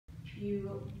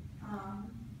you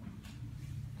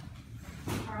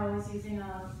are always using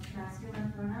a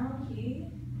masculine pronoun, he.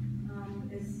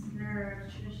 Is there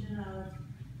a tradition of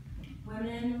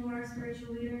women who are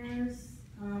spiritual leaders?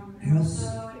 And Yes.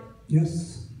 also,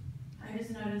 Yes. I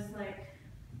just noticed, like,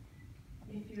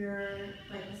 if you're,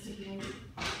 like, a Supreme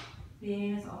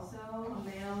being is also a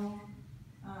male,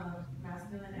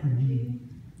 masculine energy.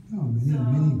 Oh, many, So,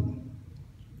 many.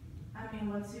 I mean,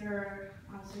 what's your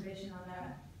observation on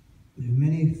that? There are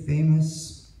many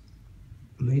famous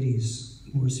ladies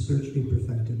who were spiritually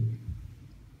perfected.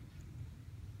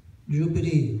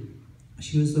 Draupadi,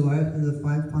 she was the wife of the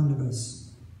 5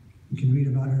 Pandavas. You can read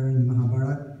about her in the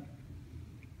Mahabharata.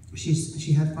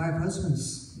 She had 5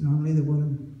 husbands. Normally the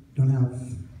women don't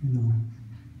have,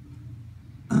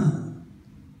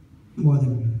 more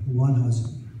than 1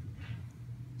 husband.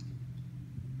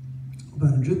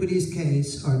 But in Draupadi's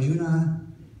case, Arjuna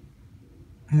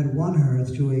had won her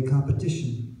through a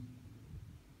competition.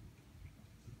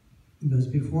 Because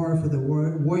before, for the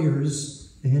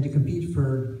warriors, they had to compete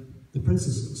for the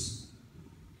princesses.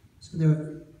 So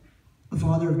the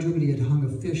father of Draupadi had hung a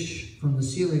fish from the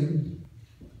ceiling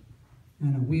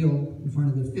and a wheel in front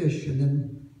of the fish, and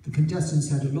then the contestants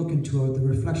had to look into the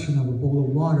reflection of a pool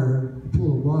of water,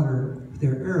 with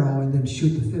their arrow, and then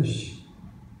shoot the fish.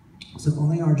 So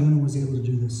only Arjuna was able to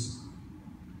do this.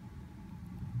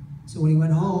 So when he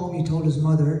went home, he told his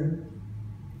mother,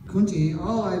 Kunti,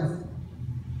 oh,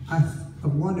 I've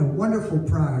won a wonderful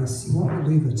prize. You won't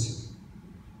believe it.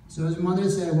 So his mother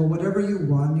said, well, whatever you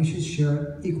won, you should share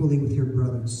it equally with your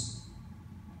brothers.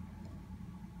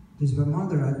 He said, but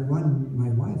mother, I've won my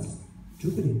wife,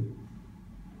 Draupadi.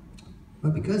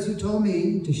 But because you told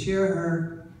me to share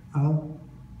her, I'll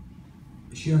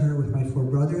share her with my 4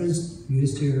 brothers,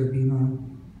 Yudhishthira, Bhima,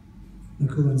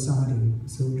 Nakula, and Sahadeva.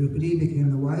 So Draupadi became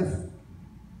the wife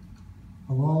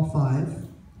of all 5.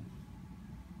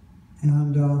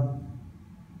 And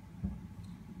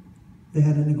they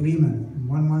had an agreement.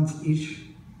 1 month each,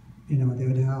 they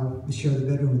would have to share the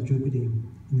bedroom with Draupadi.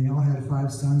 And they all had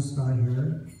 5 sons by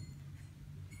her.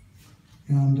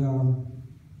 And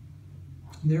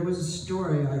there was a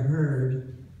story I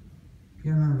heard, I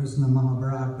can't remember if it was in the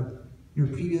Mahabharata, but in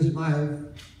her previous life,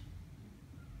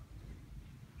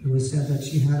 it was said that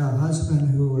she had a husband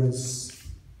who was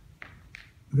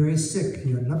very sick.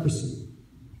 He had leprosy.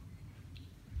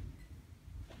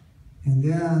 And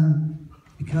then,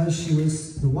 because she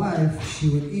was the wife, she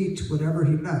would eat whatever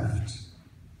he left.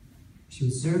 She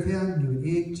would serve him, he would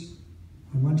eat.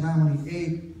 And one time when he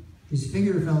ate, his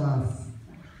finger fell off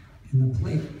in the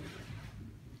plate.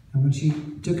 And when she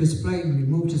took his plate and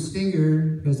removed his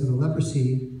finger because of the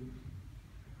leprosy,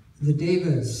 the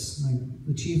devas, like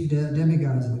the chief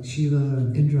demigods, like Shiva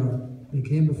and Indra, they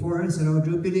came before her and said, oh,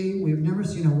 Draupadi, we've never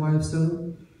seen a wife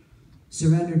so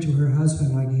surrendered to her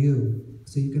husband like you.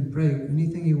 So you can pray,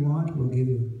 anything you want, we'll give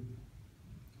you.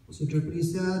 So Draupadi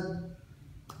said,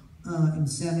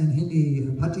 in Hindi,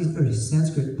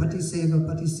 Sanskrit, Pati Seva,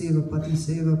 Pati Seva, Pati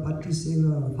Seva, Pati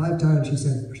Seva. 5 times she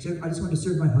said, I just want to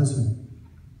serve my husband.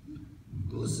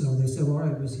 So they said, well, all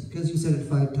right, because you said it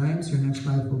 5 times, your next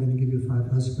life we're going to give you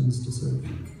 5 husbands to serve.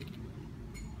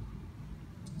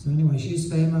 So anyway, she's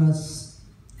famous.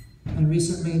 And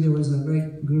recently there was a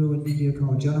great guru in India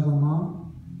called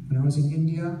Janavama. When I was in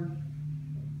India,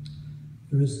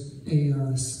 there was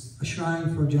a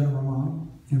shrine for Janavama,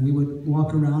 and we would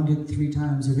walk around it 3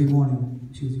 times every morning.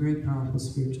 She was a very powerful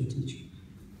spiritual teacher.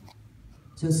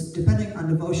 So it's depending on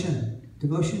devotion.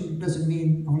 Devotion doesn't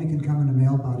mean only can come in a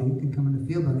male body, it can come in a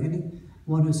female body.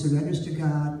 Anyone who surrenders to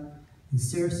God and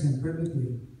serves Him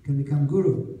perfectly can become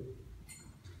guru.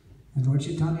 And Lord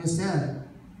Chaitanya said,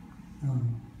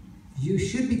 you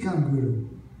should become guru.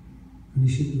 And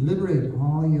you should liberate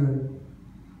all your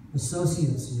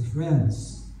associates, your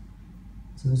friends.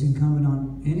 So it's incumbent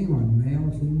on anyone, male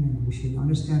or female. We should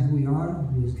understand who we are,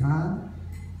 who is God,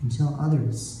 and tell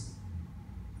others.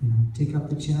 Take up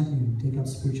the chanting, take up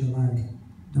spiritual life.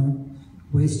 Don't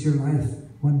waste your life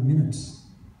 1 minute.